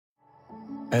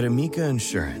At Amica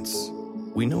Insurance,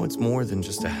 we know it's more than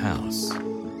just a house.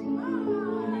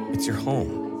 It's your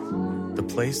home, the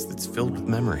place that's filled with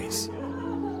memories.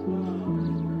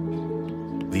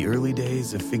 The early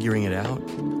days of figuring it out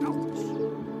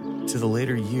to the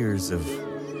later years of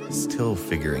still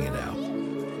figuring it out.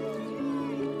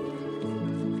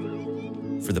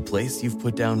 For the place you've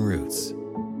put down roots,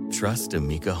 trust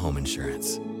Amica Home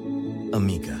Insurance.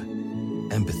 Amica,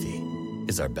 empathy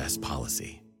is our best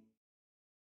policy.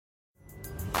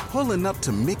 Pulling up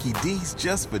to Mickey D's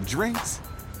just for drinks?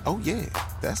 Oh yeah,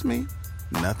 that's me.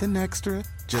 Nothing extra,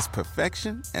 just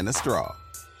perfection and a straw.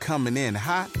 Coming in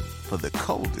hot for the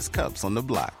coldest cups on the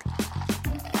block.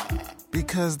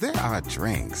 Because there are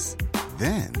drinks.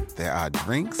 Then there are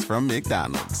drinks from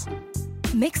McDonald's.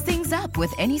 Mix things up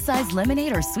with any size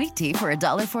lemonade or sweet tea for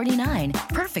 $1.49.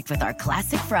 Perfect with our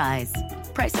classic fries.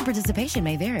 Price and participation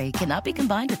may vary. Cannot be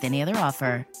combined with any other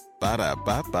offer.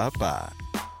 Ba-da-ba-ba-ba.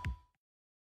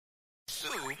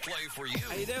 Play for you.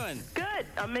 How you doing? Good.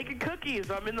 I'm making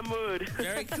cookies. I'm in the mood.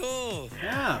 Very cool.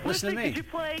 Yeah, listen to me. Could you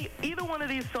play either one of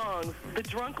these songs? The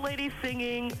drunk lady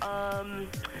singing, I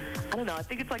don't know, I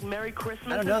think it's like Merry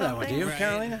Christmas. I don't know that one. Do you, right.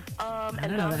 Carolina?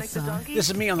 And Dominic the Donkey.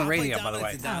 This is me on the radio, by the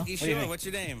way. Donkey, sure. What's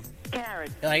your name? Karen.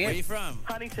 You like it? Where are you from?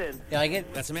 Huntington. You like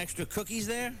it? Got some extra cookies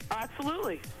there?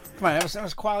 Absolutely. Come on, that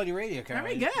was quality radio,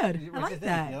 Carolina. Very good. I like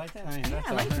that. You like that? Yeah,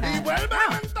 I like that.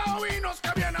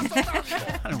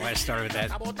 I don't know why I started with that.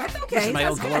 That's okay. This is my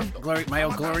That's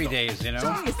old glory days, you know?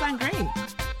 good. You sound great.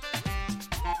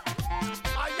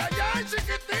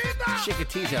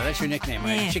 Chiquitita, that's your nickname,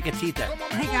 right? Yeah. Chiquitita.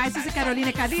 Hey guys, this is the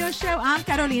Carolina Cadillo Show. I'm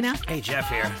Carolina. Hey, Jeff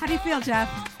here. How do you feel, Jeff?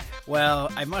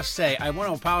 Well, I must say, I want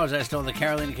to apologize to all the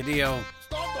Carolina Cadillo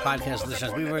podcast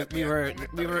listeners.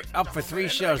 We were up for 3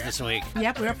 shows this week.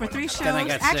 Yep, we're up for 3 shows. Then I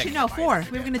got Actually, sick. no, 4.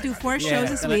 We were going to do 4 shows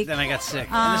this week. Then I got sick.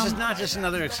 And this is not just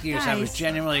another excuse. Guys, I was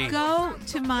genuinely... Go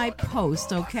to my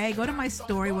post, okay? Go to my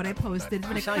story, what I posted. It's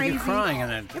been You a sound crazy... like you're crying in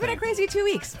that It's been a crazy 2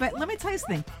 weeks, but let me tell you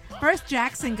something. First,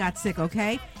 Jackson got sick,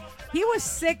 okay? He was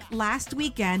sick last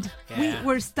weekend. Yeah. We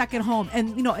were stuck at home.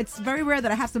 And, you know, it's very rare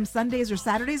that I have some Sundays or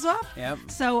Saturdays off. Yep.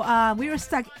 So we were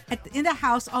stuck in the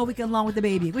house all weekend long with the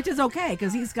baby, which is okay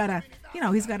because he's got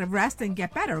to rest and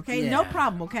get better, okay? Yeah. No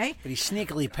problem, okay? But he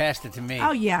sneakily passed it to me.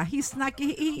 Oh, yeah. He snuck.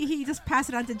 He just passed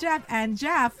it on to Jeff. And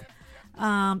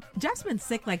Jeff's been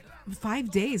sick like 5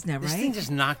 days now, right? This thing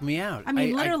just knocked me out. I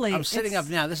mean, literally, I'm sitting up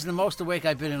now. This is the most awake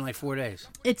I've been in like 4 days.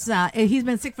 It's he's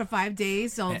been sick for 5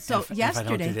 days. So If yesterday,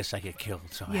 I don't do this, I get killed.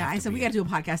 So I said we got to do a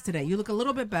podcast today. You look a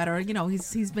little bit better. You know,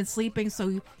 he's been sleeping,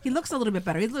 so he looks a little bit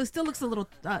better. Still looks a little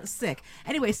sick.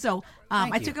 Anyway, so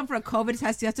I took him for a COVID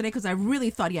test yesterday because I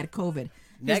really thought he had COVID.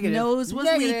 Negative. His nose was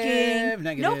leaking.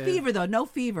 Negative. No fever though. No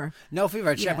fever. No fever.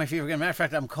 I checked Yeah. my fever again. Matter of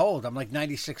fact, I'm cold. I'm like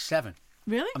 96.7.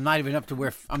 Really? I'm not even up to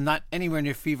where I'm not anywhere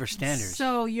near fever standards.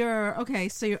 So you're okay.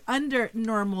 So you're under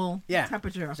normal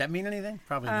temperature. Does that mean anything?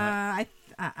 Probably not.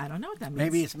 I don't know what that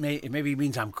means. Maybe it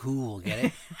means I'm cool. Get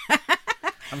it?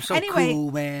 I'm so anyway,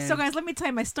 cool, man. So guys, let me tell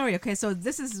you my story. Okay, so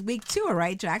this is week 2, all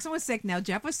right? Jackson was sick. Now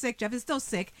Jeff was sick. Jeff is still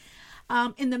sick.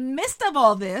 In the midst of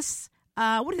all this,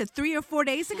 what is it? 3 or 4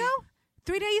 days ago?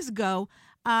 3 days ago.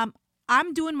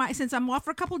 I'm doing since I'm off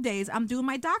for a couple of days, I'm doing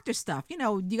my doctor stuff. You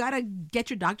know, you got to get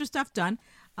your doctor stuff done.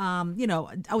 You know,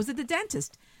 I was at the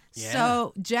dentist. Yeah.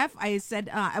 So, Jeff, I said,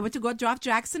 I went to go drop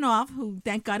Jackson off, who,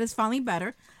 thank God, is finally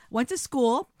better. Went to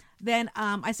school. Then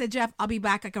I said, Jeff, I'll be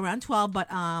back like around 12, but,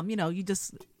 you know,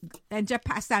 and Jeff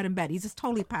passed out in bed. He's just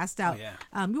totally passed out. Oh,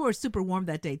 yeah. We were super warm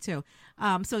that day, too.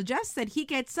 So Jeff said he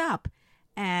gets up,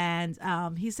 and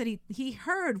he said he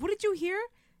heard, what did you hear?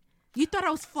 You thought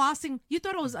I was flossing. You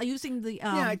thought I was using the.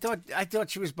 Yeah, I thought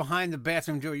she was behind the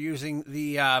bathroom door using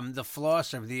the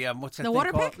flosser, the what's that the thing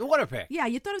water called? pick? The water pick. Yeah,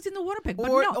 you thought it was in the water pick, but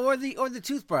Or no. or the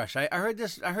toothbrush. I heard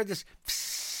this.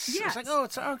 Psst. Yes. It's like, oh,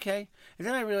 it's okay. And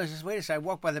then I realized, wait a second. I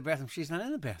walked by the bathroom. She's not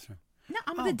in the bathroom. No,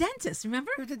 I'm at the dentist.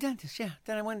 Remember? You're at the dentist. Yeah.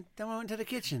 Then I went to the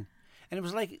kitchen, and it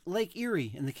was like Lake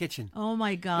Erie in the kitchen. Oh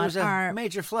my God! There was a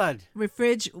major flood.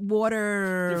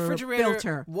 Refrigerator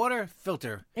filter. Water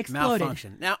filter Exploded.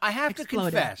 malfunction. Now I have to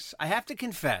confess.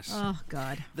 Oh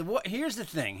God! Here's the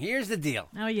thing. Here's the deal.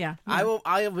 Oh yeah. I will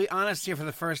be honest here for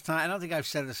the first time. I don't think I've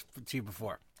said this to you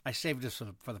before. I saved this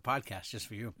for the podcast just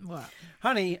for you. What?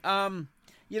 Honey,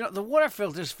 you know, the water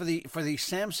filters for the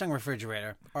Samsung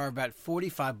refrigerator are about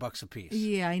 $45 a piece.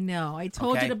 Yeah, I know. I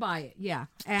told Okay. you to buy it. Yeah.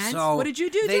 And So what did you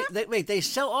do, Jeff? They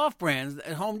sell off brands.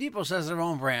 Home Depot says their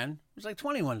own brand. It's like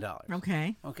 $21.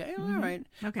 Okay. Okay, all right.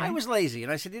 Okay. I was lazy,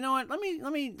 and I said, you know what? Let me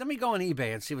go on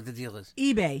eBay and see what the deal is.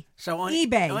 eBay. So on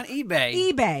eBay. on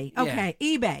eBay. eBay. Okay.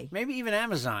 eBay. Maybe even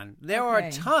Amazon. There are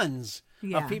Okay. tons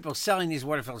Yeah. of people selling these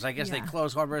water filters. I guess they Yeah.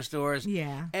 close hardware stores.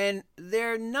 Yeah. And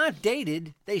they're not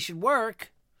dated. They should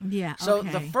work. Yeah. So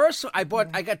okay. the first I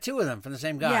got 2 of them from the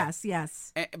same guy.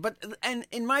 Yes. And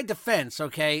in my defense,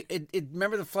 okay,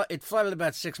 remember it flooded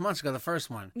about 6 months ago, the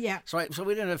first one. Yeah. So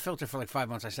we didn't have a filter for like 5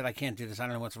 months. I said I can't do this. I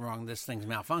don't know what's wrong. This thing's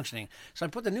malfunctioning. So I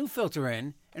put the new filter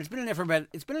in, and it's been in there for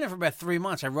about 3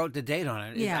 months. I wrote the date on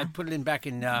it. Yeah. I put it in back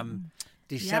in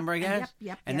December, I guess.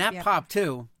 Yep, and yep, that yep. popped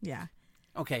too. Yeah.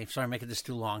 Okay, sorry, I'm making this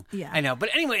too long. Yeah. I know, but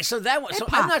anyway, so that was. It So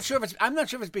popped. I'm not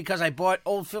sure if it's because I bought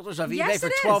old filters off eBay Yes, for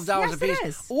it is. $12 Yes, a it piece,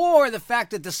 is. or the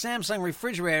fact that the Samsung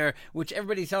refrigerator, which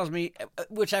everybody tells me,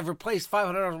 which I've replaced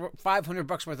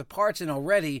 $500 worth of parts in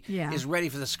already, Yeah. is ready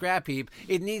for the scrap heap.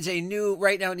 It needs a new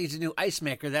ice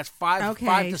maker. That's five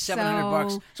Okay, to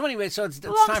 $700. so- So anyway, so it's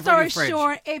Long time for a story new fridge.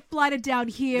 short, it flooded down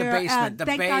here. basement, the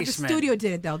thank God the basement. studio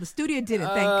did it, though. The studio did it,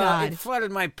 thank God. It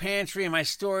flooded my pantry and my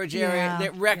storage area. Yeah,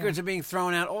 The records are being thrown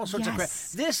out. All sorts of crap.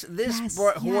 Yes. This Yes,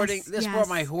 brought hoarding. yes, This yes. brought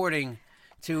my hoarding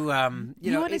to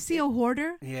You want to see a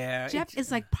hoarder? Yeah, Jeff it's-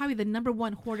 is like probably the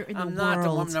 #1 hoarder in I'm the not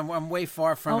world. the woman. I'm way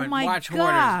far from Oh it. my Watch gosh.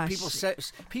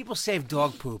 hoarders. People save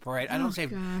dog poop. All right, I Oh don't save.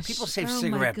 gosh. People save Oh my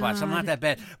cigarette butts. I'm not God. that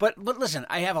bad. But listen,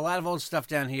 I have a lot of old stuff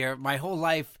down here. My whole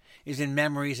life is in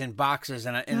memories and boxes,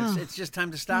 and it's just time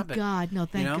to stop Thank it. God, no,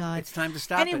 thank You know? God. It's time to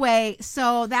stop it. Anyway,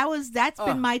 so that's Oh.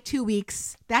 been my 2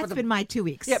 weeks. That's been my 2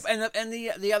 weeks. Yep, and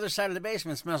the other side of the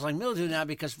basement smells like mildew now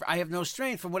because I have no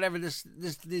strength from whatever this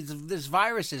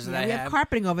virus is that Yeah, I we have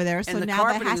carpeting over there, so And the now that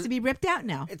carpeting has is- to be ripped out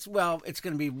now. It's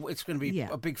gonna be Yeah.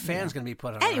 a big fan's gonna be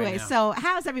put on. it Anyway, right now. so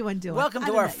how's everyone doing? welcome to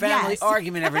Other our than- family yes.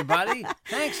 argument, everybody.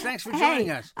 Thanks for joining Hey,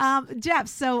 us. Jeff.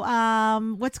 So,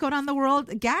 what's going on in the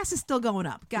world? Gas is still going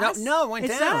up. Gas? No, it went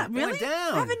It's down. not? It Really? went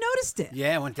down. I haven't noticed it.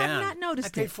 Yeah, it went down. I've not noticed I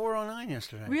paid it. $4.09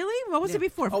 yesterday. Really? What was Yeah. it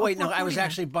before? Oh wait, no, I was $4.49.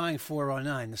 actually buying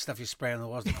 $4.09. The stuff you spray on the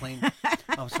walls to clean.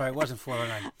 I'm sorry, it wasn't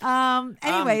 $4.09.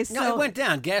 Anyway, no, so it went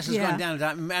down. Gas has Yeah. gone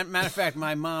down. Matter of fact,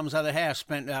 my mom's other half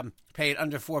paid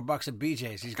under $4 at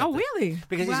BJ's. He's got Oh, really?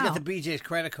 Because he's Wow. got the BJ's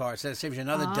credit card, so that saves you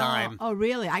another dime. Oh,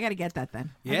 really? I got to get that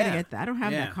then. I got Yeah. to get that. I don't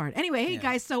have Yeah. that card. Anyway, hey Yeah.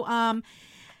 guys. So,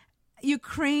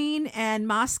 Ukraine and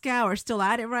Moscow are still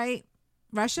at it, right?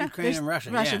 Russia, Ukraine and Russia.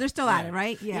 Russia, yeah. they're still at it,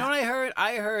 right? Yeah. You know what I heard?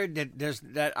 I heard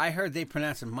that I heard they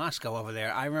pronounce it Moscow over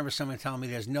there. I remember someone telling me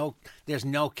there's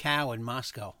no cow in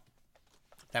Moscow.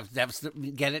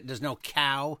 Get it? There's no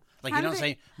cow. Like How you do don't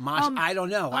they- say Moscow. I don't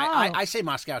know. oh. I say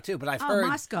Moscow too, but I've heard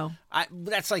Moscow.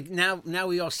 That's like now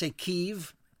we all say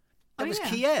Kiev. That Oh, was yeah.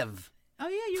 Kiev. Oh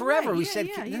yeah, you're Forever right. we Yeah, said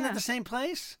yeah, isn't yeah. that the same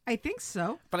place? I think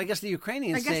so. But I guess the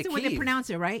Ukrainians I guess say the way Kiev. they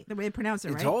pronounce it, right? The way they pronounce it,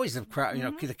 It's right? always the the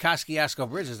Kosciuszko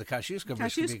Bridge is the Kosciuszko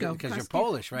Bridge Kosciuszko, because you're Kosciuszko.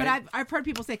 Polish, right? But I've heard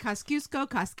people say Kosciuszko,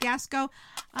 Kosciuszko.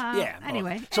 Yeah,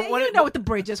 Anyway, so so what- you know what the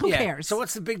bridge is. Who Yeah. cares? So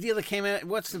what's the big deal that came out?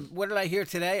 What did I hear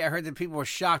today? I heard that people were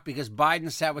shocked because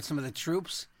Biden sat with some of the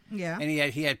troops. Yeah. And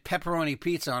he had pepperoni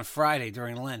pizza on Friday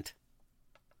during Lent.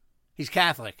 He's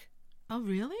Catholic. Oh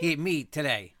really? He ate meat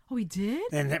today. Oh, he did.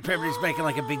 And everybody's making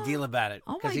like a big deal about it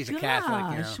Oh because my he's a gosh!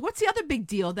 Catholic. You know? What's the other big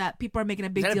deal that people are making a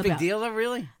big Is that deal a big about? deal though,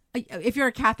 really? If you're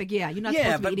a Catholic, yeah, you're not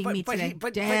supposed to be eating meat today.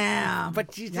 Damn.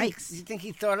 But do you Yikes. think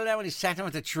he thought of that when he sat down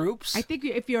with the troops? I think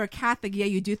if you're a Catholic, yeah,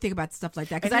 you do think about stuff like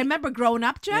that. Because I remember growing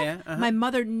up, Jeff, Yeah, uh-huh. my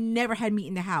mother never had meat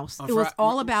in the house. Oh, It was for-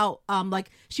 all about, like,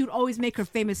 she would always make her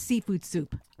famous seafood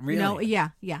soup. Really? You know? Yeah,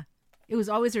 yeah. It was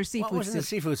always her seafood What was in the soup.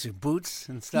 seafood soup? Boots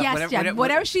and stuff? Yes, Whatever- Jeff.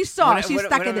 Whatever she saw, she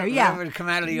stuck in there. Yeah. Whatever would come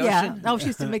out of the Yeah. ocean? Oh, she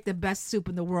used to make the best soup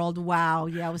in the world. Wow.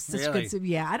 Yeah, it was such Really? good soup.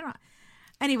 Yeah, I don't know.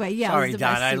 Anyway, yeah. it Sorry, was the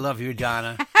best Donna. I soup. love you,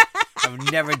 Donna. I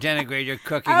would never denigrate your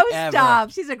cooking Oh, ever.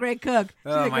 stop. She's a great cook. She's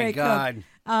Oh, a my great God.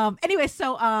 cook. Anyway,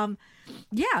 so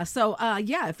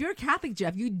if you're a Catholic,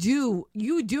 Jeff, you do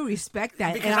respect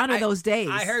that Because and honor those days.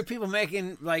 I heard people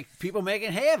making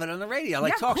hay of it on the radio,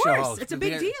 like Yeah, of talk show course. hosts. It's a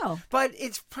big deal. But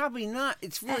it's probably not.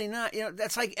 It's really not. You know,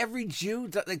 that's like every Jew.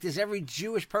 Like there's every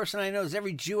Jewish person I know. There's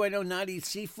every Jew I know not eat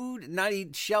seafood, not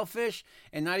eat shellfish,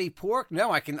 and not eat pork.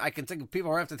 No, I can think of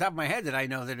people right off the top of my head that I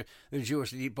know that are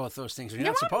Jewish that eat both those things. You're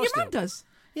not supposed your mom to. does.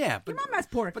 Yeah, but Your mom has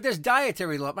pork. But there's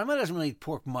dietary law. My mother doesn't really eat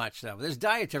pork much, though. There's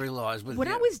dietary laws with. When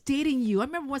I was dating you, I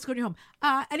remember once going to your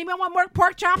home. Anyone want more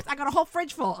pork chops? I got a whole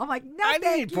fridge full. I'm like, no, I didn't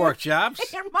thank eat you. pork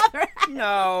chops. Your mother.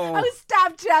 No. Oh,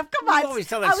 stop, Jeff. Come on. You always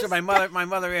tell that story. My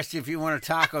mother asked you if you wanted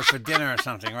tacos for dinner or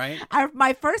something, right?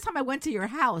 My first time I went to your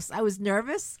house, I was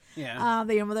nervous. Yeah.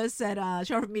 Your mother said,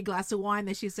 she offered me a glass of wine.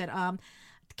 Then she said,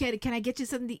 can I get you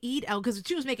something to eat? Oh, because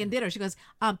she was making dinner. She goes,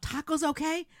 tacos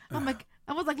okay?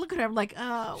 I was like, look at her. I'm like,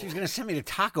 oh. She was going to send me to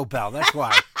Taco Bell. That's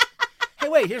why. Hey,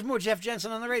 wait. Here's more Jeff Jensen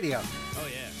on the radio. Oh,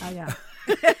 yeah. Oh,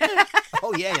 yeah.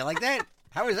 Oh, yeah. You like that?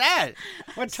 How is that?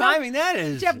 What timing that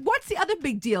is? Jeff, what's the other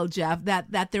big deal, Jeff?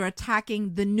 That they're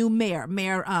attacking the new mayor.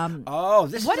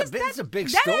 This is a big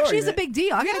story. That actually is a big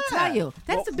deal. I got to tell you,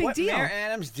 that's a big deal. What Mayor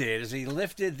Adams did is he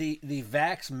lifted the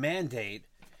vax mandate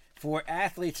for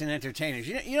athletes and entertainers.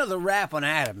 You know the rap on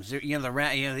Adams. You know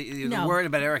the word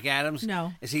about Eric Adams.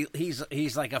 No, is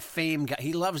he's like a fame guy.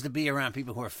 He loves to be around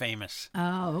people who are famous.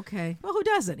 Oh, okay. Well, who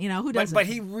doesn't? Who doesn't? But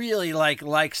he really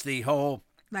likes the whole.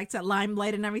 Likes that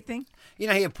limelight and everything?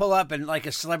 He'd pull up and like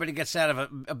a celebrity gets out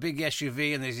of a big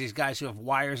SUV and there's these guys who have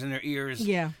wires in their ears.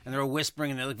 Yeah. And they're all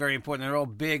whispering and they look very important. They're all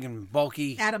big and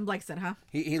bulky. Adam likes it, huh?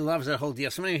 He loves that whole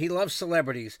deal. So he loves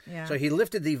celebrities. Yeah. So he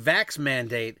lifted the vax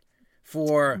mandate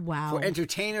for Wow.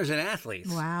 entertainers and athletes.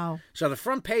 Wow. So the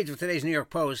front page of today's New York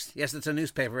Post, yes, it's a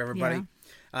newspaper, everybody.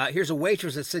 Here's a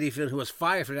waitress at Citi Field who was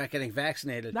fired for not getting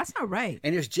vaccinated. That's not right.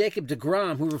 And here's Jacob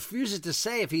deGrom, who refuses to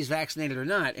say if he's vaccinated or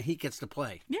not, and he gets to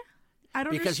play. Yeah. I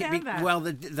don't understand that. Well,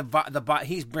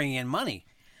 he's bringing in money.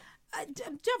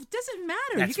 Jeff, doesn't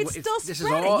matter. You can still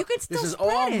spread all, it. You can still This is spread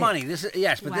all it. money. This is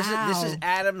this is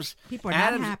Adams. People are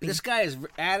Adams, not happy. This guy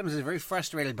Adams is very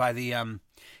frustrated by the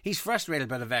he's frustrated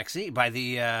by the vaccine by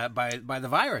the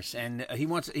virus, and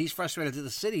he's frustrated that the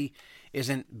city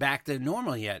isn't back to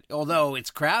normal yet. Although it's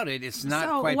crowded, it's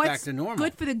not quite back to normal.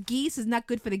 Good for the geese is not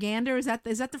good for the gander. Is that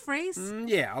the phrase?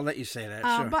 Yeah, I'll let you say that.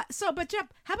 Sure. But Jeff,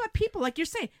 how about people like you're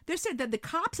saying? They're saying that the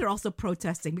cops are also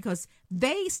protesting because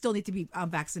they still need to be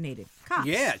vaccinated. Cops.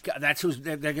 Yeah, that's who's.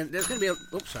 There's going to be.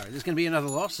 There's going to be another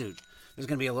lawsuit. There's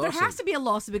going to be a lawsuit. There has to be a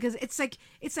lawsuit because it's like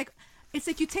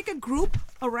you take a group,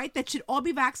 all right, that should all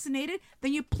be vaccinated,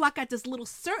 then you pluck out this little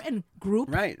certain group,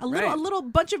 a little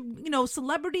bunch of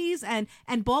celebrities and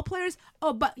ball players.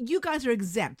 Oh, but you guys are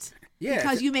exempt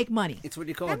because you make money. It's what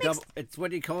you call It's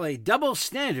what you call a double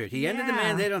standard. He ended the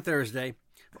mandate on Thursday.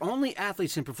 Only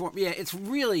athletes can perform. Yeah, it's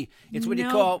what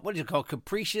you call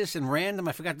capricious and random.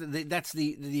 I forgot that's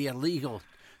the illegal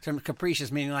term. Capricious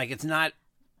meaning like it's not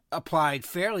applied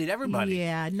fairly to everybody.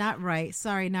 Yeah, not right.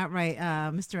 Sorry, not right,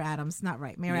 Mr. Adams. Not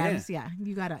right, Mayor Adams. Yeah,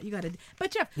 you gotta.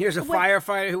 But Jeff, here's a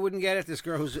firefighter who wouldn't get it. This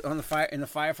girl who's on the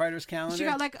firefighters calendar. She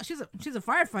got she's a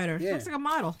firefighter. Yeah. She looks like a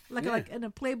model, like in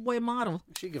a Playboy model.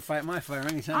 She could fight my fire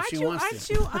anytime she wants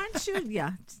to. Aren't you?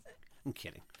 Yeah. I'm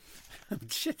kidding.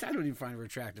 Shit, I don't even find her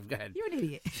attractive. Go ahead. You're an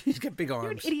idiot. She's got big arms.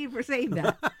 You're an idiot for saying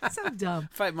that. So dumb.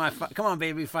 Fight my fire. Come on,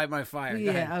 baby, fight my fire. Go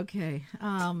ahead. Okay.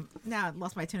 Now I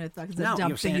lost my train of thought because the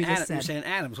dumb thing you just said. You're saying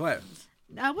Adams. What?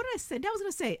 What did I say? I was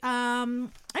going to say.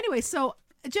 Anyway, so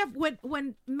Jeff,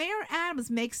 when Mayor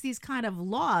Adams makes these kind of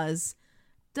laws,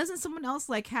 doesn't someone else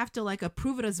have to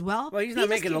approve it as well? Well, he's not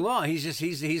making a law. He's just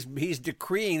he's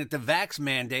decreeing that the vax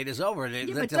mandate is over.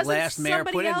 That the last mayor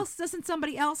put in. Doesn't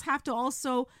somebody else have to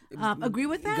also agree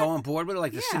with that? Go on board with it,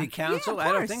 like the city council? Yeah,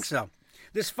 I don't think so.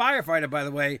 This firefighter, by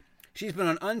the way, she's been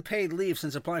on unpaid leave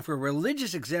since applying for a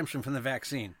religious exemption from the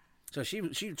vaccine. So she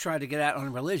tried to get out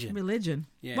on religion. Religion?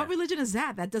 Yeah. What religion is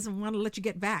that doesn't want to let you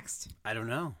get vaxxed? I don't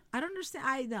know. I don't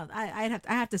understand. I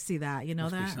have to see that. You know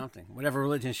Must that? be something. Whatever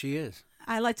religion she is.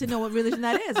 I'd like to know what religion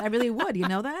that is. I really would. You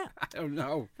know that? I don't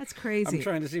know. That's crazy. I'm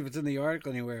trying to see if it's in the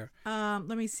article anywhere.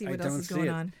 Let me see what else is going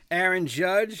on. Aaron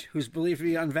Judge, who's believed to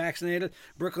be unvaccinated.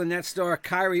 Brooklyn Nets star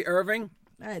Kyrie Irving.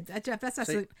 Jeff, that's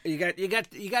so you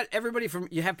got everybody from.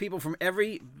 You have people from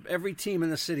every team in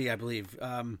the city, I believe.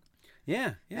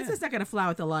 Yeah. That's just not going to fly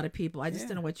with a lot of people. I just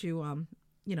don't know what you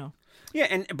know. Yeah,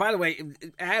 and by the way,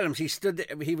 Adams,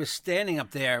 he was standing up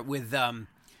there with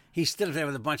he stood up there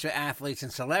with a bunch of athletes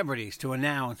and celebrities to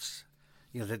announce,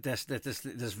 that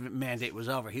this mandate was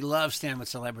over. He loves standing with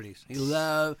celebrities.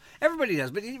 Everybody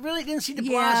does, but he really didn't see De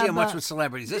Blasio much with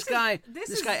celebrities. This guy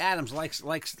Adams likes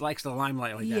the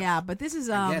limelight like that. Yeah, but this is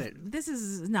I get it. This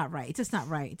is not right. It's just not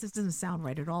right. It just doesn't sound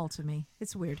right at all to me.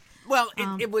 It's weird. Well,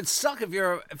 it would suck if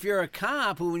you're a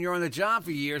cop who, when you're on the job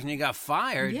for years and you got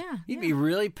fired, you'd be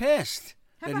really pissed.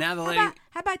 How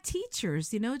about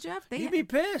teachers? Jeff, you'd be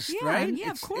pissed, right?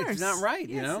 Yeah, of course. It's not right.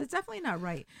 Yes, it's definitely not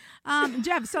right.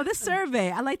 Jeff, so this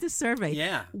survey, I like this survey.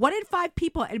 Yeah. 1 in 5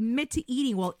 people admit to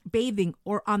eating while bathing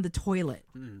or on the toilet.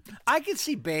 I could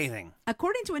see bathing.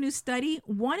 According to a new study,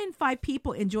 1 in 5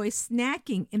 people enjoy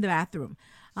snacking in the bathroom.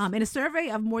 In a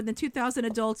survey of more than 2,000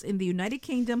 adults in the United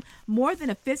Kingdom, more than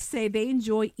a fifth say they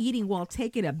enjoy eating while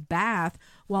taking a bath,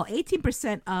 while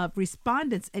 18% of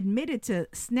respondents admitted to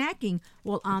snacking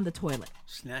while on the toilet.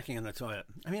 Snacking on the toilet.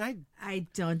 I mean, I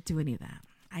don't do any of that.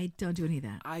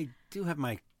 I do have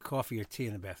my coffee or tea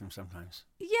in the bathroom sometimes.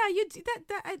 Yeah, you do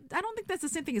that. I don't think that's the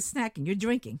same thing as snacking. You're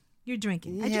drinking.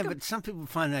 Yeah, but some people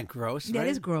find that gross. That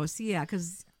is gross. Yeah,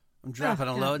 because I'm dropping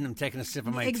a God. load and I'm taking a sip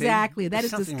of my tea. Exactly. That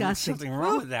There's is disgusting. Something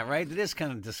wrong with that, right? It is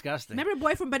kind of disgusting. Remember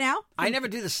Boy from Banal? I never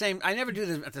do the same. I never do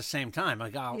them at the same time.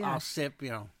 Like Yeah. I'll sip,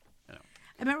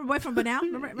 I remember Boy from Banal.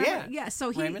 Remember? Yeah.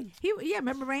 So Raymond?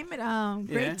 remember Raymond?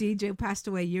 Great Yeah. DJ who passed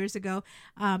away years ago.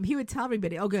 He would tell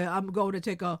everybody, "Okay, I'm going to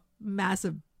take a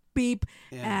massive beep,"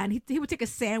 and he would take a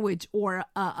sandwich or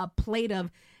a plate of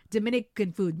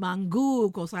Dominican food,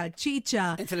 manguco,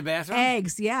 salchicha, Into the bathroom?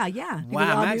 eggs. Yeah. He'd Wow, be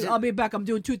like, imagine- I'll be back. I'm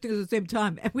doing two things at the same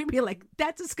time, and we'd be like,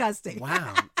 "That's disgusting."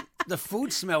 Wow. The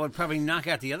food smell would probably knock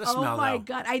out the other Oh smell, my though.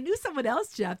 God! I knew someone else,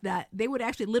 Jeff, that they would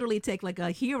actually literally take like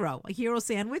a hero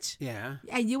sandwich. Yeah.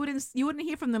 And you wouldn't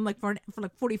hear from them like for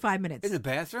like 45 minutes. In the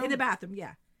bathroom? In the bathroom,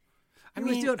 yeah. I He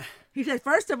was mean, doing. He said,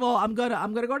 first of all, I'm gonna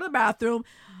go to the bathroom.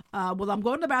 Well, I'm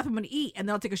going to the bathroom and eat, and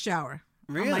then I'll take a shower.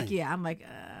 Really? I'm like, yeah. I'm like,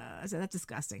 I said, that's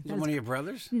disgusting. is it That is- one of your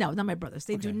brothers? No, not my brothers.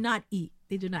 They do not eat.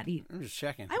 They do not eat. I'm just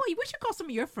checking. We should call some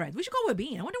of your friends. We should call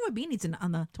Wabine. I wonder what Wabine eats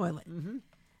on the toilet. Mm-hmm.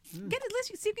 Let's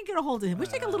see if we can get a hold of him. We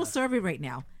should take a little survey right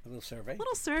now. A little survey?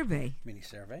 Little survey. Mini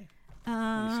survey?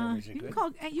 surveys are You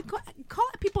can good. call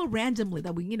people randomly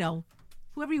that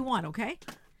whoever you want, okay?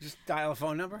 Just dial a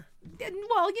phone number?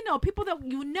 Well, people that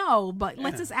you know, but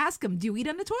let's just ask them, do you eat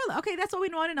on the toilet? Okay, that's all we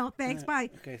want to know. Thanks, bye.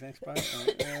 Okay, thanks, bye.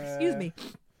 Excuse me.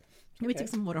 Let me take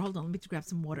some water. Hold on, let me grab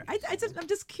some water. I'm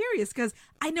just curious because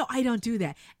I know I don't do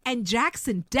that. And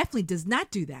Jackson definitely does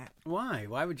not do that. Why?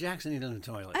 Why would Jackson eat on the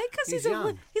toilet? Because he's young.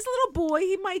 a little boy.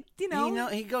 He might,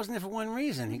 He goes in there for one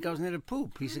reason. He goes in there to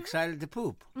poop. He's excited to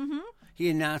poop. Mm-hmm. He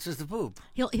announces the poop.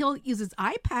 He'll use his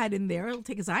iPad in there. He'll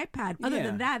take his iPad. Other Yeah.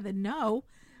 than that, then no.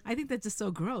 I think that's just so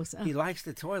gross. He likes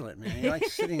the toilet, man. He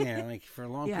likes sitting there for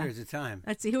long Yeah. periods of time.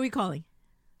 Let's see. Who are we calling?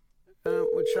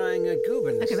 We're trying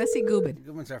Gubin. Okay, let's see Gubin.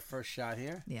 Gubin's our first shot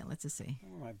here. Yeah, let's just see.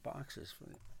 Where are my boxes?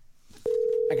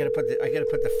 I gotta put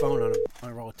the phone on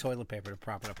a roll of toilet paper to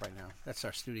prop it up right now. That's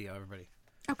our studio, everybody.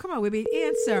 Oh, come on, Wibby.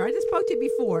 Answer. I just spoke to you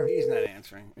before. He's not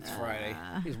answering. It's Friday.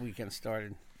 His weekend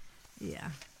started. Yeah.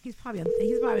 He's probably in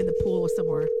the pool or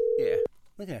somewhere. Yeah.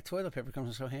 Look at that. Toilet paper comes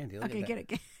in so handy. Look Okay, at that.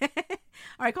 get it.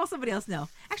 All right, call somebody else now.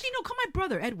 Actually, no, call my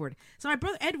brother, Edward. So my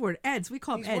brother, Edward, Eds, we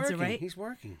call him He's Eds, working. right? He's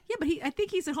working. Yeah, but I think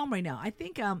he's at home right now. I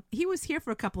think he was here for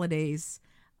a couple of days.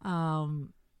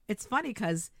 It's funny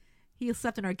because he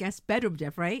slept in our guest bedroom,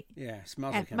 Jeff, right? Yeah, it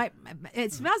smells And like him.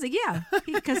 it smells like, yeah,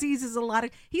 because he uses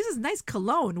he uses nice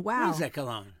cologne. Wow. What is that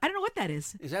cologne? I don't know what that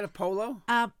is. Is that a Polo?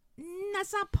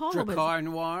 That's not Polo, Dracar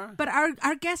Noir? but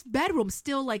our guest bedroom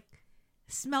still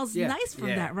smells nice from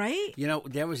that, right?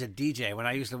 There was a DJ when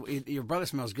I used to. Your brother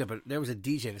smells good, but there was a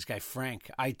DJ. This guy Frank.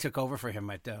 I took over for him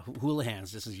at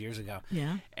Houlihan's. This is years ago.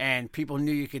 Yeah. And people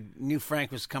knew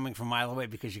Frank was coming from a mile away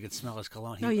because you could smell his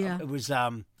cologne. Oh, yeah. It was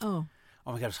Oh.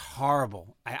 Oh my God, it was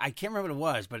horrible. I can't remember what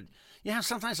it was, but you know,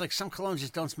 sometimes some colognes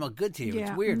just don't smell good to you. Yeah,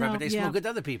 It's weird, right? no, But they yeah. smell good to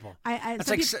other people. It's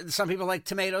some like people- some people like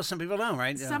tomatoes, some people don't,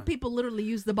 right? Some people literally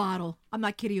use the bottle. I'm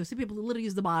not kidding you. Some people literally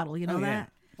use the bottle. You know Yeah.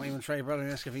 that? Well, you want to try your brother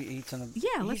and ask if he eats on the?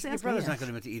 Yeah, let's Your ask him, brother's yeah. not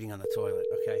going to admit to eating on the toilet,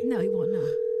 okay? No, he won't. No.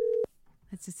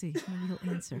 Let's just see. Maybe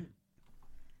he'll answer.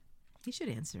 He should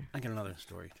answer. I got another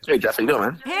story too. Hey, Jeff, how you doing,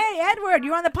 man? Hey, Edward,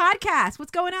 you're on the podcast.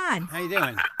 What's going on? How you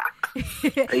doing?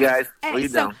 Hey, guys. What are you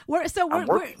doing? Real See,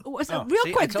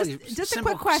 I quick, told you, just a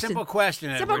quick question. Simple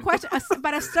question. Simple Edward. question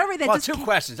about a survey that Well, just two came,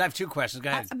 questions. I have two questions. Go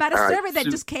ahead. about a All right, survey that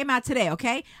shoot. just came out today.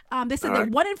 Okay, they said All that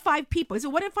right. 1 in 5 people. Is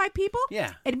it 1 in 5 people?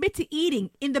 Yeah. Admit to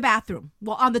eating in the bathroom,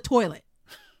 on the toilet.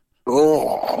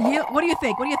 Oh, What do you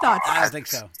think? What are your thoughts? I don't think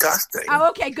so. disgusting. Oh,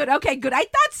 okay, good. I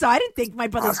thought so. I didn't think my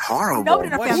brother. That's horrible. Nobody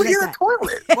in our What family Look does at the that.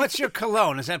 toilet. What's your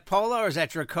cologne? Is that Polo or is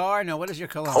that Dracar? No, what is your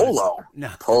cologne? Polo.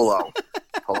 No. Polo.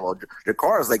 Your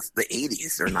car is like the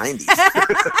 80s or 90s.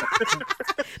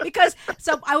 Because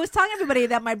I was telling everybody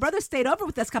that my brother stayed over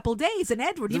with us a couple of days, and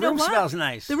Edward, The you know room what? smells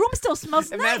nice. The room still smells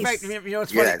As a nice. matter of fact, you know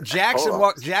what's Yeah, funny? Jackson Polo.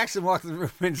 walked in the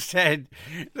room and said,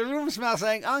 "The room smells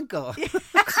like Uncle."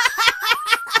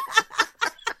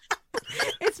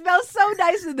 It smells so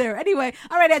nice in there. Anyway,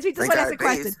 all right, Ed, we just Thank want to ask a God,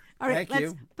 question. please. All right, Thank let's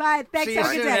you. bye. Thanks. See you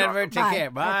Have a good soon, day. Edward. Take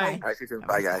care. Bye. All right, see you soon.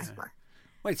 Bye, guys. Bye.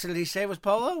 Wait, so did he say it was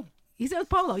Polo? He said it was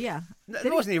Polo, yeah. That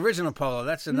Did he? wasn't the original Polo.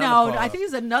 That's another No, Polo. I think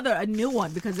it's a new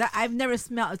one because I've never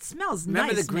smelled. It smells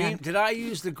Remember nice. the green? man. Did I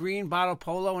use the green bottle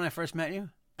Polo when I first met you?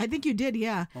 I think you did,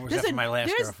 yeah. Or was that for my last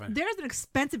there's, girlfriend? There's an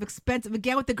expensive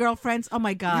again with the girlfriends. Oh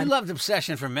my God! You loved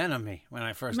Obsession for Men on me when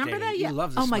I first Remember dated. that? Yeah. You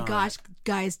loved the Oh my smell of gosh, it.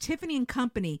 guys, Tiffany and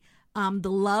Company.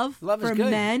 The love Love is for good.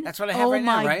 men. That's what I have oh right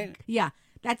now, my, right? Yeah,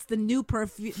 that's the new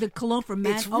perfume, the cologne for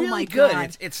men. It's oh really my good.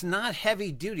 God. It's not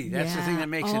heavy duty. That's the Yeah. thing that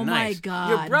makes Oh it my nice. God.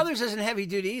 Your brother's isn't heavy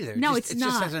duty either. No, Just- it's it not.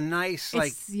 just has a nice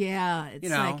like. It's like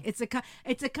know.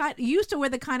 it's a kind. You used to wear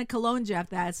the kind of cologne, Jeff.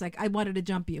 That's like I wanted to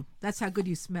jump you. That's how good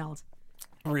you smelled.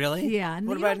 Really? Yeah. and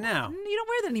What you about don't- now? You don't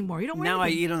wear that anymore. You don't wear Now I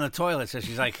anything. eat on the toilet, so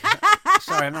she's like,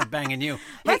 "Sorry, I'm not banging you."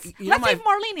 Let's Hey, you know see if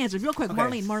Marlene answers real quick.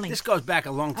 Okay, Marlene. This goes back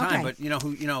a long time, Okay. but you know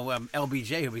who?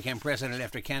 LBJ, who became president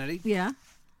after Kennedy. Yeah.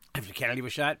 After Kennedy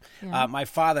was shot, Yeah. my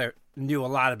father knew a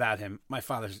lot about him. My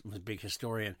father was a big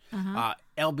historian.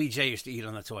 LBJ used to eat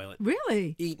on the toilet.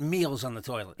 Really? Eat meals on the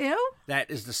toilet. Ew.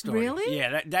 That is the story. Really?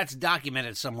 Yeah, that's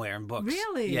documented somewhere in books.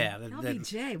 Really? Yeah.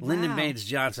 LBJ, Lyndon wow. Baines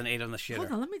Johnson ate on the shitter.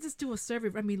 Hold on. Let me just do a survey.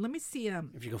 I mean, let me see.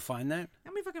 If you can find that.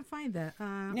 Let me if I can find that.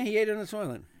 Yeah, he ate on the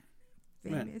toilet.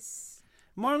 Famous.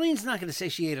 Marlene's not going to say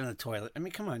she ate on the toilet. I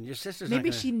mean, come on, your sister's not Maybe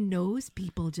gonna... she knows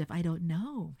people, Jeff. I don't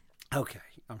know. Okay,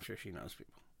 I'm sure she knows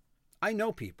people. I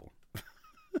know people.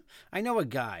 I know a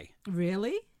guy.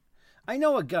 Really? I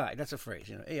know a guy. That's a phrase,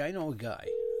 you know. Hey, I know a guy.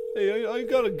 Hey, I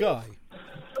got a guy.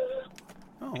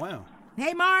 Oh, wow.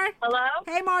 Hey, Mar. Hello?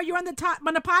 Hey, Mar. You're on the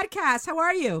podcast. How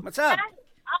are you? What's up? I'm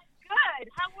good.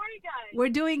 How are you guys? We're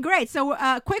doing great. So,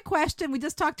 quick question. We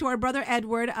just talked to our brother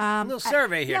Edward. A little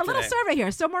survey here Yeah, a little today. survey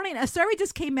here. So, Marlene, a survey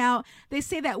just came out. They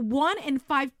say that 1 in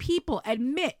 5 people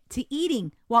admit to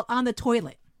eating while on the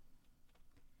toilet.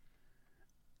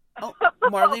 Oh,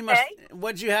 Marlene, Okay.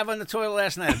 what'd you have on the toilet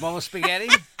last night? A bowl of spaghetti?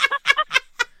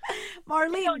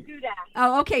 Marlene. Don't do that.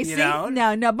 Oh, okay. You See? don't?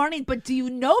 No, Marlene. But do you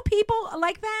know people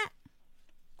like that?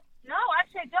 No,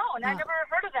 actually I don't. I never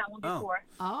heard of that one Oh. before.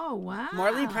 Oh, wow.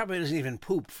 Marlene probably doesn't even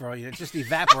poop for all you. It just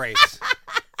evaporates.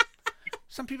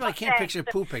 Some people I can't Okay. picture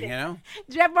pooping, you know?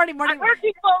 Jeff, Marlene. I've heard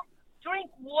people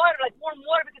drink water, like warm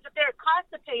water, because if they're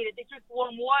constipated, they drink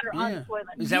warm water on the toilet.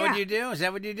 Is that Yeah. what you do? Is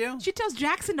that what you do? She tells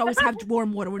Jackson to always have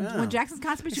warm water. When Jackson's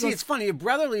constipated, she See, goes, it's funny. Your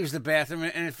brother leaves the bathroom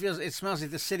and it smells like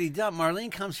the city dump.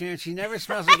 Marlene comes here and she never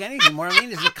smells like anything.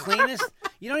 Marlene is the cleanest.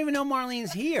 You don't even know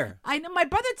Marlene's here. I know my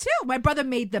brother too. My brother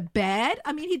made the bed.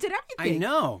 I mean, he did everything. I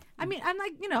know. I mean, I'm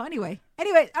like, anyway.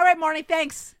 Anyway, all right, Marlene,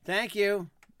 thanks. Thank you.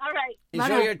 All right.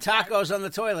 Enjoy your tacos on the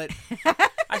toilet.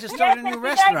 I just Yes, started a if new you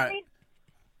guys restaurant. need-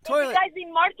 If Toilet. you guys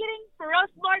need marketing, for us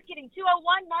marketing,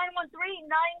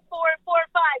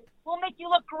 201-913-9445. We'll make you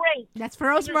look great. That's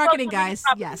Feroz Your Marketing, social media guys.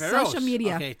 property. Yes, Feroz. social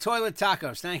media. Okay, toilet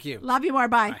tacos. Thank you. Love you more.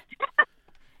 Bye.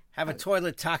 Have a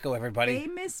toilet taco, everybody.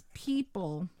 Famous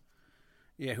people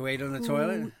Yeah, who ate on the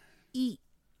toilet? eat.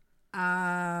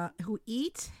 Who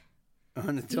eat?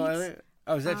 On the toilet?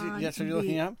 Oh, is that that's what you're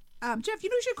looking up? Jeff, you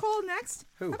know who you should call next?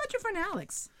 Who? How about your friend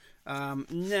Alex?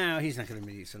 No, he's not going to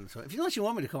be on the toilet. If unless you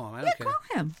want me to call him, I don't Yeah, care. call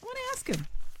him. I want to ask him.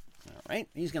 All right,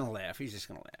 he's going to laugh. He's just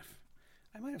going to laugh.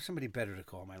 I might have somebody better to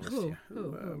call on my list Who? here.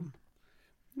 It'd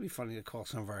be funny to call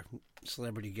some of our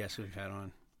celebrity guests we've had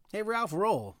on. Hey, Ralph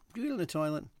Roll. You eat on the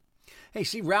toilet? Hey,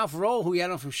 see, Ralph Roll, who we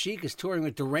had on from Chic, is touring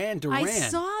with Duran Duran. I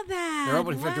saw that. They're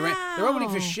opening for Duran. They're opening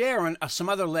for Wow. Cher on some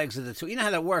other legs of the tour. You know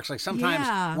how that works? Like sometimes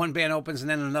Yeah. one band opens and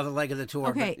then another leg of the tour.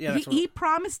 Okay, But yeah, that's he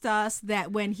promised us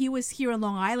that when he was here in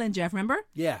Long Island, Jeff, remember?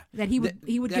 yeah. That he would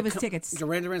give us com- tickets.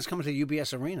 Duran Duran's coming to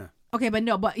UBS Arena. Okay, but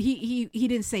no, but he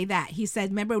didn't say that. He said,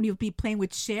 remember when he would be playing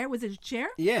with Cher? Was it Cher?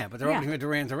 Yeah, but they're Yeah. opening with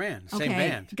Duran Duran. Same Okay.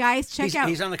 band. Guys, check out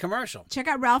He's on the commercial. check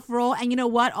out Ralph Roll, and you know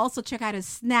what? Also check out his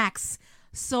snacks.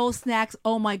 Soul Snacks.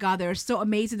 Oh my God, they're so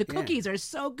amazing. The cookies are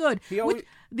so good. He always-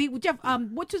 Jeff,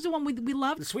 which was the one we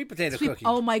loved? The sweet potato cookie.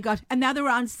 Oh my gosh! And now they're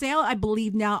on sale, I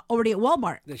believe, now already at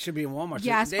Walmart. They should be in Walmart. So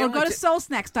Yes, they or only go to ta-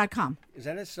 soulsnacks.com. Is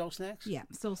that it? Soul Snacks? Yeah,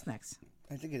 Soul Snacks.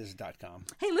 I think it is .com.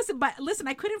 Hey, listen,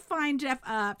 I couldn't find Jeff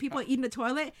people eating the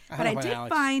toilet, I but I find did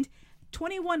Alex. find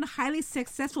 21 highly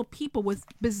successful people with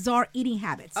bizarre eating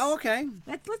habits. Oh, okay.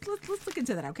 Let's look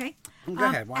into that, okay? Go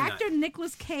ahead, why not? Actor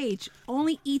Nicolas Cage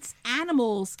only eats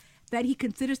animals that he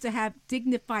considers to have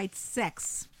dignified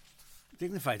sex.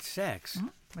 Dignified sex.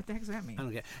 What the heck does that mean? I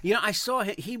don't get. You know, I saw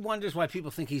he wonders why people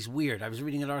think he's weird. I was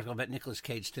reading an article about Nicolas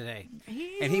Cage today,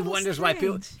 He's and a he little wonders why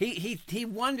people. strange. He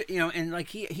wonder. You know, and like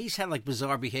he's had like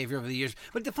bizarre behavior over the years.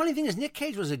 But the funny thing is, Nick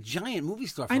Cage was a giant movie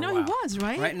star. For I a know he while, was,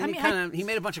 right? Right, and I then mean, he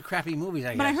made a bunch of crappy movies.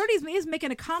 But I heard he's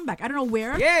making a comeback. I don't know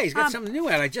where. Yeah, he's got something new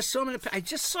out. I just saw him. I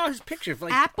just saw his picture.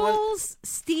 Like Apple's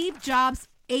Steve Jobs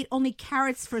ate only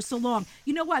carrots for so long.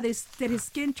 You know why? That his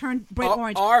skin turned bright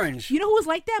orange. Orange. You know who was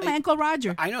like that? My Uncle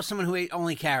Roger. I know someone who ate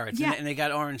only carrots, Yeah. and they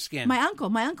got orange skin. My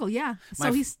uncle, yeah. So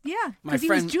My- he's my because he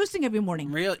was friend- juicing every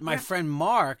morning. Really, my friend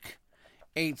Mark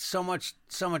ate so much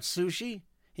sushi,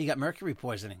 he got mercury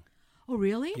poisoning. Oh,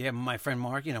 really? Yeah, my friend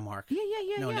Mark, you know Mark. Yeah.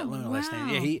 No, last name.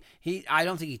 Wow. Yeah, he. I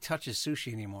don't think he touches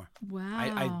sushi anymore.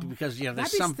 Wow. Because there's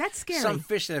That's scary. some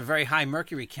fish that have very high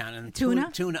mercury count, and Tuna?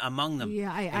 tuna among them.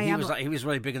 Yeah, And he was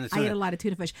really big in the I tuna. ate a lot of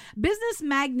tuna fish. Business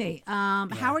magnate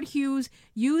Howard Hughes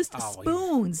used Oh,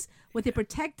 spoons with a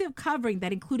protective covering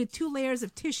that included 2 layers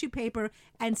of tissue paper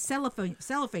and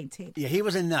cellophane tape. Yeah, he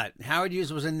was a nut. Howard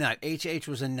Hughes was a nut. H.H.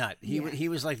 was a nut. He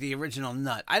was like the original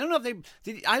nut. I don't know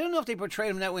if they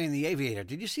portrayed him that way in The Aviator.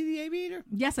 Did you see The Aviator?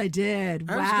 Yes, I did.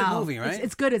 Wow, wow, it's a good movie, right?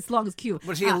 It's good. It's long. It's cute.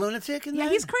 Was he a lunatic in that? Yeah,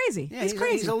 he's crazy. Yeah, he's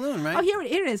crazy. He's a loon, right? Oh, here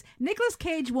it is. Nicolas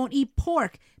Cage won't eat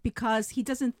pork because he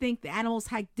doesn't think the animals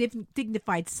had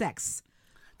dignified sex.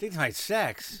 Dignified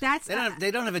sex. That's they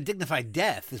don't have a dignified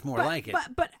death. Is more like it.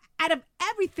 But out of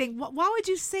everything, why would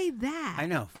you say that? I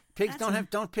know pigs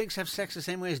don't pigs have sex the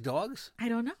same way as dogs? I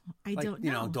don't know. I don't know.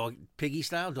 You know, doggy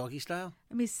style.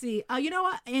 Let me see. You know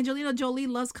what? Angelina Jolie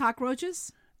loves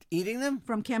cockroaches. Eating them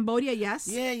from Cambodia, yes.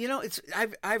 Yeah, you know,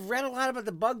 I've read a lot about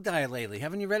the bug diet lately.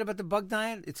 Haven't you read about the bug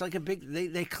diet? It's like a big.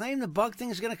 They claim the bug thing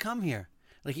is going to come here.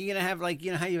 Like you're gonna have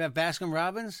how you have Baskin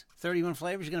Robbins, 31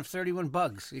 flavors. You're gonna have 31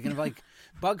 bugs. You're gonna have like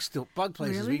bug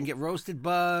places really? where you can get roasted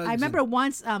bugs. I remember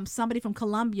once somebody from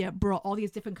Colombia brought all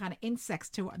these different kind of insects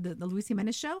to the Luis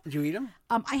Jimenez show. Did you eat them?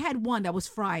 I had one that was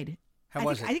fried. How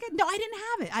was it? I didn't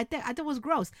have it. I thought it was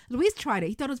gross. Luis tried it.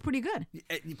 He thought it was pretty good.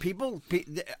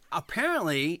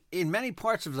 Apparently, in many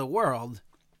parts of the world,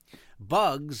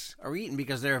 bugs are eaten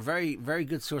because they're a very, very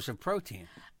good source of protein.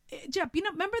 Jeff,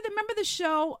 remember the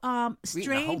show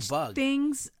Strange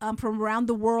Things from Around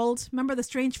the World? Remember the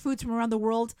strange foods from around the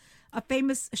world? A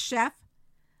famous chef.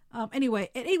 Anyway,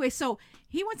 so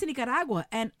he went to Nicaragua,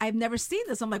 and I've never seen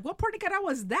this. I'm like, what part of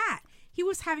Nicaragua is that? He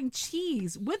was having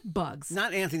cheese with bugs.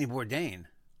 Not Anthony Bourdain.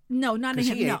 No, not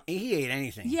him. He ate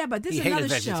anything. Yeah, but this is another show.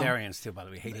 He hated vegetarians too, by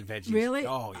the way. He hated veggies. Really?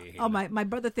 Oh, yeah. Oh, my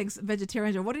brother thinks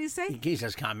vegetarians are. What did he say? He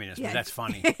says communist, but that's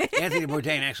funny. Anthony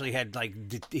Bourdain actually had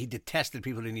he detested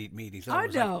people who eat meat. He thought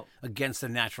it was against the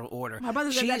natural order. My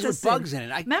brother said cheese with bugs in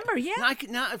it. Remember?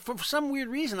 Yeah. For some weird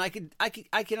reason, I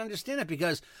could understand it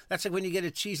because that's like when you get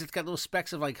a cheese that's got little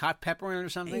specks of like hot pepper in it or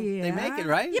something. Yeah. They make it,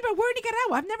 right? Yeah, but we're in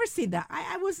Nicaragua. I've never seen that.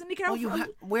 I was in Nicaragua.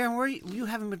 Where were you? You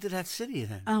haven't been to that city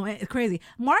then. Oh, it's crazy.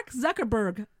 Mark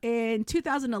Zuckerberg in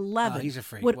 2011 he's a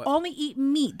freak. would only eat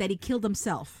meat that he killed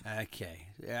himself. Okay.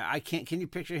 I can't. Can you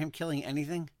picture him killing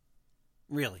anything?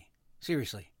 Really?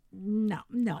 Seriously? No.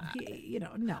 No.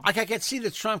 I could see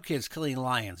the Trump kids killing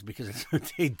lions because that's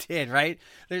what they did, right?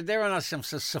 They're on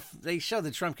they showed the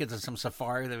Trump kids on some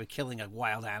safari. They were killing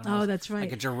wild animals. Oh, that's right.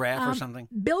 Like a giraffe or something.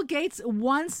 Bill Gates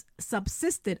once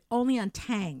subsisted only on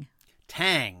Tang.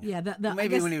 Tang? Yeah.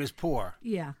 Maybe when he was poor.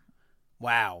 Yeah.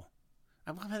 Wow.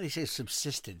 I love how they say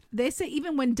subsisted. They say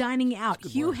even when dining out,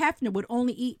 Hugh Hefner would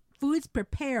only eat foods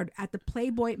prepared at the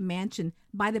Playboy Mansion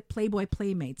by the Playboy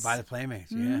Playmates. By the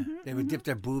Playmates, yeah. They would dip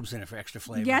their boobs in it for extra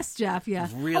flavor. Yes, Jeff, yeah.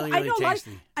 Really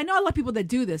tasty. I know a lot of people that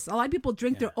do this. A lot of people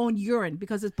drink their own urine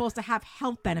because it's supposed to have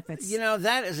health benefits. You know,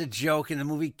 that is a joke in the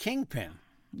movie Kingpin.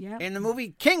 Yeah. In the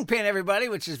movie Kingpin, everybody,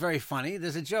 which is very funny,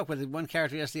 there's a joke where one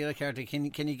character asks the other character, can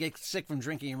you get sick from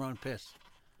drinking your own piss?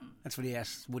 That's what he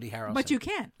asks Woody Harrelson. But you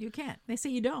can't. You can't. They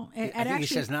say you don't. I think he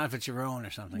says not if it's your own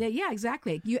or something. Yeah,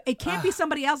 exactly. It can't be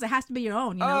somebody else. It has to be your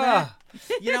own. You know that?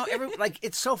 You know,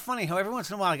 it's so funny how every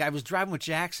once in a while, like I was driving with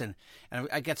Jackson, and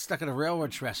I got stuck at a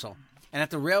railroad trestle. And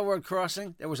at the railroad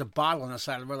crossing, there was a bottle on the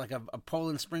side of the road, like a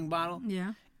Poland Spring bottle.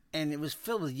 Yeah. And it was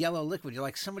filled with yellow liquid. You're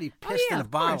like somebody pissed in a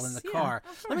bottle in the car.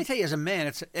 Let me tell you, as a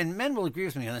man, and men will agree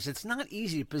with me on this, it's not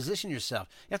easy to position yourself.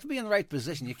 You have to be in the right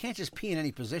position. You can't just pee in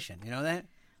any position. You know that?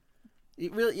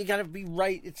 You got to be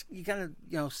right. You got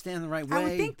to stand the right way. I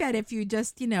would think that if you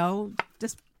just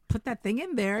put that thing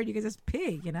in there, you can just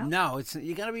pee. No,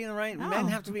 you got to be in the right. No. Men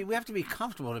have to be. We have to be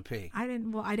comfortable to pee. I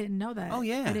didn't know that. Oh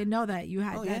yeah. I didn't know that you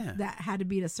had that had to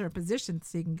be in a certain position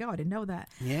so you can go. I didn't know that.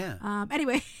 Yeah.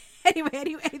 Anyway.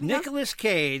 Nicolas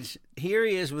Cage, here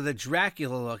he is with a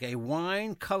Dracula look, a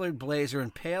wine-colored blazer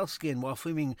and pale skin while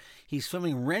he's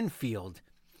filming Renfield,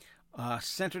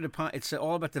 centered upon. It's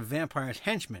all about the vampire's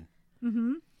henchman.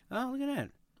 Mm-hmm. Oh, look at that!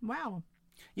 Wow.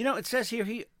 You know, it says here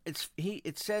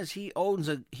it says he owns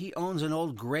an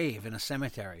old grave in a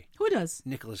cemetery. Who does?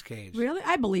 Nicolas Cage. Really?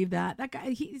 I believe that. That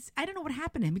guy. I don't know what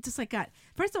happened to him. He just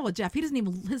first of all, Jeff.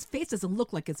 His face doesn't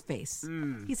look like his face.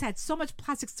 He's had so much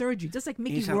plastic surgery, just like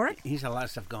Mickey Rourke. He's had a lot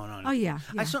of stuff going on. Oh yeah.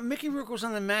 I saw Mickey Rourke was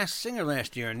on The Masked Singer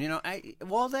last year, and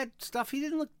all that stuff. He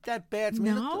didn't look that bad to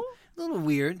me. No. A little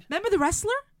weird. Remember The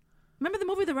Wrestler? Remember the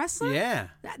movie The Wrestler? Yeah.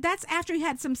 That's after he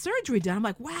had some surgery done. I'm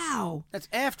like, wow. That's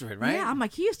after it, right? Yeah, I'm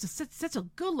like, he used to such a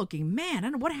good-looking man. I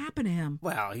don't know what happened to him.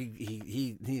 Well,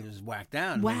 he was whacked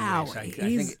out. Wow. I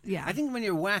think when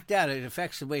you're whacked out, it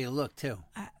affects the way you look, too.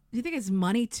 Do you think it's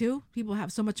money, too? People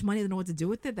have so much money, they don't know what to do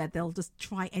with it, that they'll just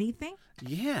try anything?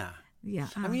 Yeah. Yeah.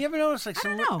 I mean, you ever notice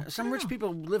some rich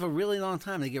people live a really long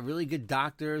time. They get really good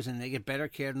doctors, and they get better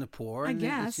care than the poor. I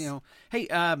guess. Hey,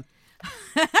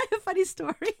 I have a funny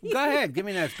story. Go ahead. Give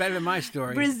me that. It's better than my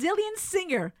story. Brazilian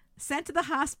singer sent to the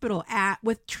hospital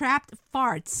with trapped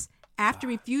farts after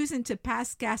refusing to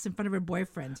pass gas in front of her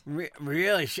boyfriend.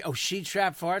 Really? She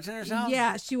trapped farts in herself?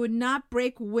 Yeah, she would not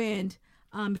break wind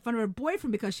in front of her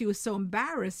boyfriend because she was so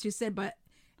embarrassed. She said, but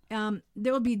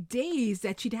there would be days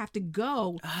that she'd have to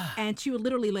go, and she would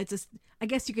literally I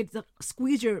guess you could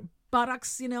squeeze your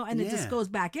buttocks, and it just goes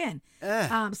back in.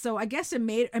 So I guess it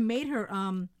made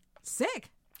her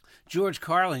sick. George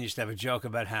Carlin used to have a joke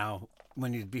about how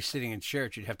when you'd be sitting in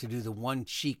church, you'd have to do the one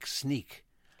cheek sneak.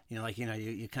 You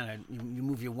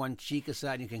move your one cheek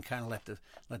aside, and you can kind of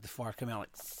let the fart come out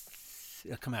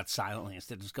come out silently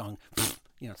instead of just going,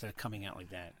 instead of coming out like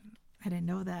that. I didn't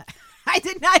know that. I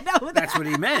did not know that. That's what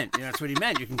he meant. That's what he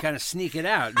meant. You can kind of sneak it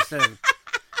out instead of.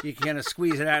 You can kind of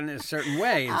squeeze it out in a certain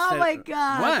way. Oh my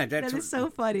God! What? That is so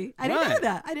funny. I didn't know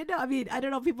that. I didn't know. I mean, I don't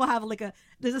know if people have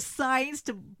there's a science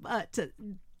to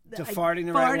farting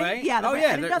the right way. Yeah. I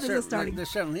didn't know there's a starting. There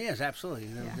certainly is. Absolutely.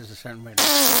 There's a certain way to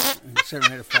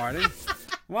farting.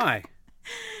 Why?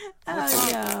 Oh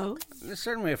no. There's a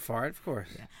certain way to fart, of course.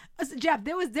 Yeah. So, Jeff,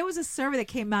 there was a survey that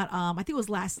came out. I think it was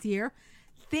last year.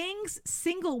 Things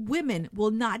single women will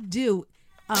not do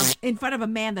in front of a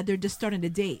man that they're just starting to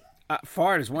date.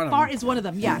 Fart is one of them. Fart is one of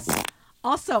them. Yes.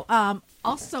 Also,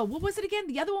 what was it again?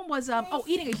 The other one was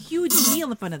eating a huge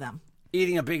meal in front of them.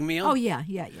 Eating a big meal? Oh, yeah.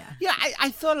 Yeah, I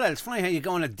thought of that. It's funny how you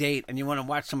go on a date and you want to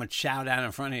watch someone chow down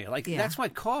in front of you. That's why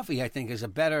coffee, I think, is a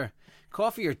better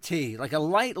coffee or tea. Like a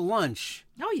light lunch.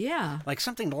 Oh, yeah. Like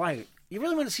something light. You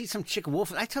really want to see some chicken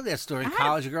wolf? I tell you that story in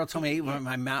college. A girl told me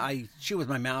I chew with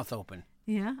my mouth open.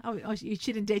 Yeah. Oh, she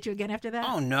didn't date you again after that?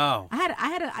 Oh no.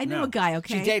 I knew a guy.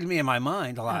 Okay. She dated me in my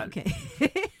mind a lot. Okay.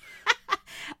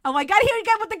 Oh my God! Here you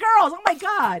go with the girls. Oh my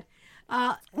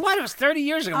God. What? It was 30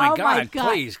 years ago. My God.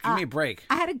 Please give me a break.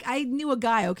 I knew a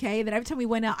guy. Okay, that every time we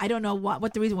went out, I don't know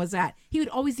what the reason was that he would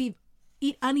always eat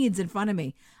onions in front of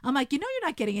me. I'm like, you're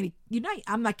not getting any.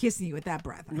 I'm not kissing you with that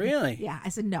breath. Really? Yeah. I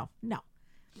said no.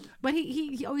 But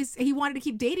he always wanted to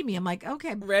keep dating me. I'm like,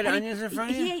 okay. Red onions in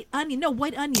front of you? He ate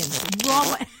white onions.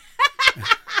 Raw.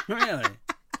 Really?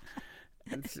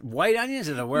 White onions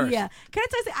are the worst. Yeah. Can I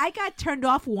tell you, I got turned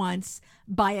off once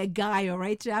by a guy, all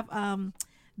right, Jeff,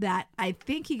 that I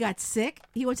think he got sick.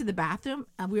 He went to the bathroom.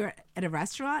 We were at a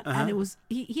restaurant, and it was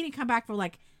he didn't come back for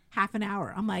like half an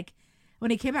hour. I'm like,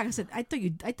 when he came back, I said, I thought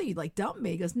you like dumped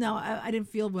me. He goes, no, I didn't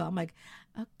feel well. I'm like,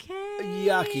 okay.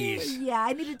 Yuckies. Yeah,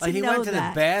 I needed to know that. He went to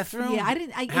the bathroom? Yeah, I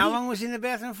didn't. How long was he in the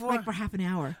bathroom for? Like for half an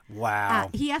hour.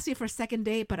 Wow. He asked me for a second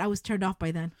date, but I was turned off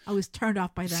by then.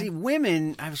 See,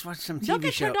 women, I was watching some TV show. Don't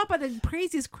get turned off by the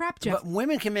craziest crap, Jeff. But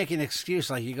women can make an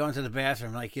excuse, like you go into the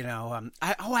bathroom, like,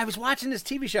 I was watching this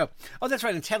TV show. Oh, that's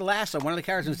right, in Ted Lasso, one of the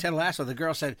characters in Ted Lasso, the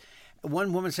girl said,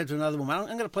 one woman said to another woman, I'm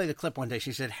going to play the clip one day.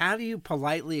 She said, how do you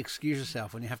politely excuse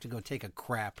yourself when you have to go take a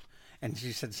crap? And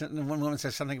she said, one woman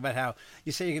said something about how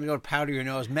you say you're going to go powder your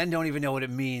nose. Men don't even know what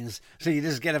it means. So you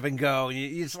just get up and go. And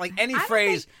it's like any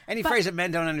phrase that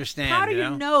men don't understand. Powder your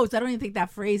nose. I don't even think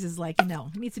that phrase is like,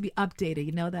 it needs to be updated.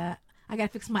 You know that? I got to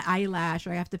fix my eyelash,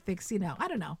 or I have to fix, I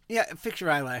don't know. Yeah, fix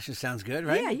your eyelashes sounds good,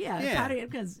 right? Yeah. Powder,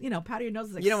 because, powder your nose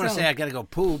is like you don't want to say, I got to go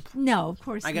poop. No, of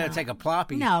course not. I got to take a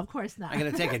ploppy. No, of course not. I got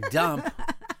to take a dump.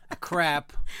 A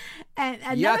crap. And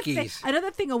Yuckies.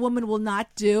 Another thing a woman will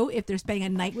not do if they're spending a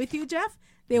night with you, Jeff,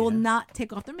 they will not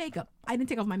take off their makeup. I didn't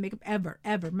take off my makeup ever.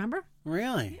 Remember?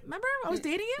 Really? Remember? I was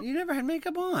dating you? You never had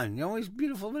makeup on. You're always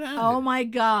beautiful without it. Oh, my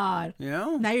God.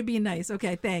 Now you're being nice.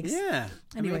 Okay, thanks. Yeah.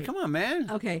 Anyway. I mean, come on, man.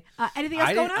 Okay. Anything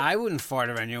else going on? I wouldn't fart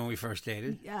around you when we first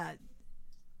dated. Yeah.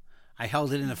 I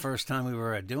held it in the first time we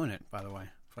were doing it, by the way,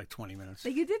 for like 20 minutes.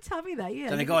 You did tell me that, yeah.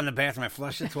 Then I go in the bathroom, I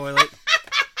flush the toilet.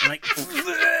 I'm like,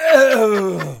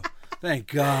 thank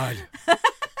God.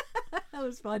 That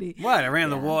was funny. What? I ran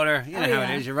the water. You know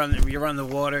how it is. You run the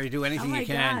water. You do anything you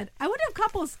can. God. I wonder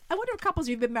if couples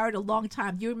you've been married a long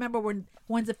time. Do you remember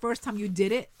when's the first time you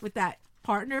did it with that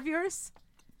partner of yours?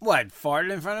 What?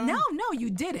 Farted in front of him? No, you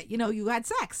did it. You had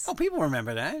sex. Oh, people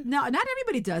remember that. No, not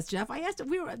everybody does, Jeff. I asked.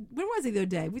 Where was it the other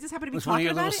day? We just happened to be talking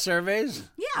about it. Was one of your little surveys?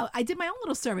 Yeah, I did my own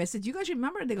little survey. I said, "You guys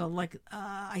remember?" And they go, "Like,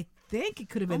 I think it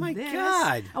could have been this." Oh my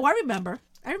God! Oh, I remember.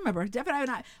 Jeff and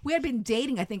I we had been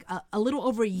dating, I think, a little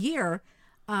over a year.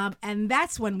 And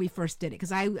that's when we first did it,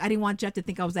 because I didn't want Jeff to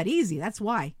think I was that easy. That's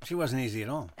why. She wasn't easy at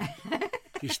all.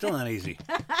 She's still not easy.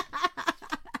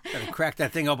 Gotta crack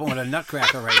that thing open with a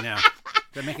nutcracker right now.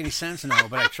 Does that make any sense? No,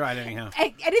 but I tried anyhow.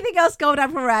 Hey, anything else going on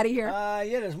before we're out of here?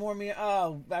 Yeah, there's more me.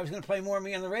 Oh, I was going to play more of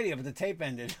me on the radio, but the tape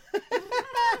ended.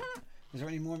 Is there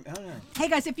any more? I don't know. Hey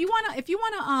guys, if you wanna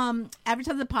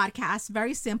advertise the podcast,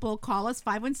 very simple. Call us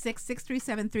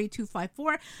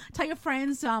 516-637-3254. Tell your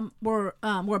friends we're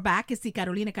back. It's the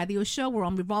Carolina Cadillo Show. We're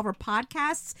on Revolver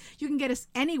Podcasts. You can get us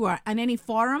anywhere on any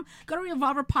forum. Go to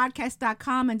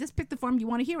revolverpodcast.com and just pick the forum you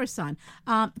want to hear us on.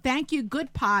 Thank you,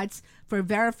 Good Pods, for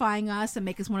verifying us and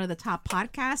make us one of the top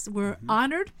podcasts. We're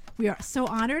honored. We are so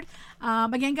honored.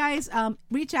 Again, guys,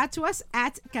 reach out to us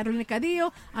at Carolina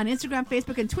Cadillo on Instagram,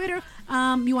 Facebook, and Twitter.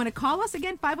 You want to call us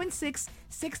again,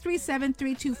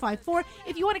 516-637-3254.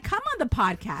 If you want to come on the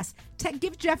podcast,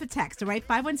 give Jeff a text, all right?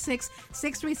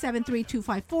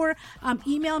 516-637-3254.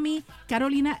 Email me,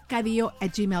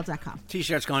 carolinacadillo@gmail.com.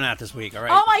 T-shirts going out this week, all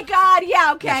right? Oh, my God.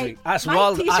 Yeah, okay.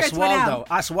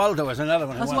 Oswaldo is another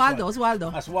one.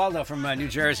 Oswaldo from New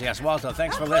Jersey. Oswaldo,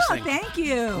 thanks for listening. Thank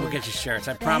you. We'll get you shirts.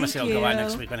 I promise it'll go out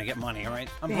next week when I get money, all right?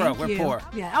 I'm broke. We're poor.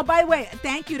 Yeah. Oh, by the way,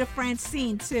 thank you to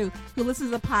Francine, too, who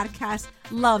listens to the podcast,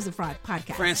 loves the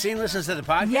podcast. Francine listens to the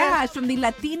podcast? Yeah, it's from the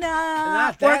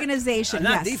Latina organization.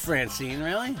 Not the Francine,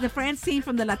 really? The Francine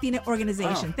from the Latina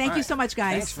organization. Thank you so much,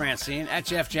 guys. Thanks, Francine. At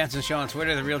Jeff Jensen Show on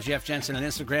Twitter, The Real Jeff Jensen on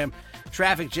Instagram,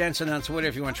 Traffic Jensen on Twitter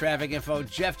if you want traffic info,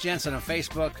 Jeff Jensen on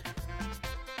Facebook.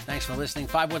 Thanks for listening.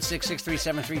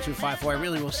 516-637-3254. I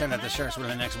really will send out the shirts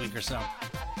within the next week or so.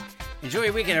 Enjoy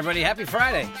your weekend, everybody. Happy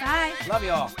Friday. Bye. Love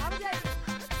you all.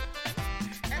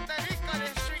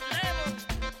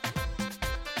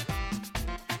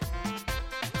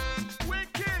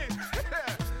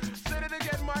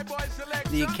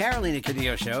 The Carolina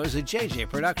Cadillo Show is a JJ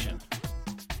production.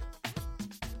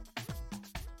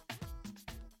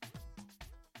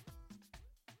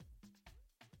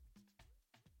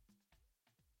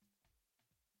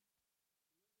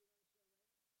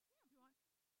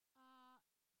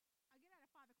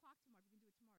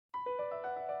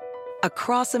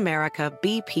 Across America,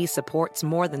 BP supports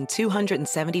more than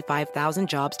 275,000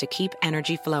 jobs to keep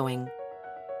energy flowing.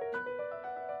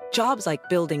 Jobs like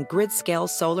building grid-scale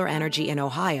solar energy in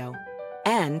Ohio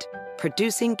and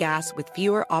producing gas with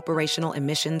fewer operational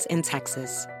emissions in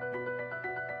Texas.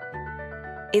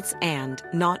 It's and,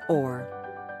 not or.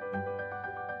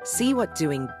 See what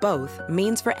doing both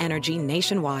means for energy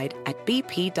nationwide at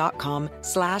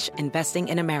bp.com/investing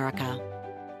in America.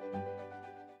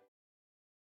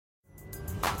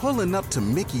 Pulling up to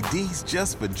Mickey D's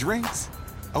just for drinks?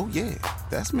 Oh yeah,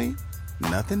 that's me.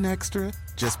 Nothing extra,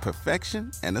 just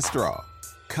perfection and a straw.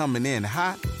 Coming in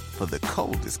hot for the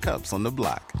coldest cups on the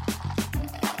block.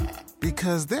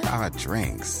 Because there are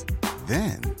drinks.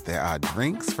 Then there are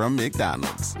drinks from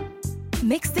McDonald's.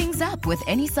 Mix things up with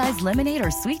any size lemonade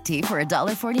or sweet tea for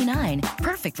 $1.49.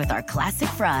 Perfect with our classic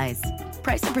fries.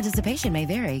 Price and participation may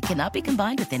vary. Cannot be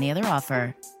combined with any other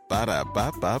offer.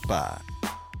 Ba-da-ba-ba-ba.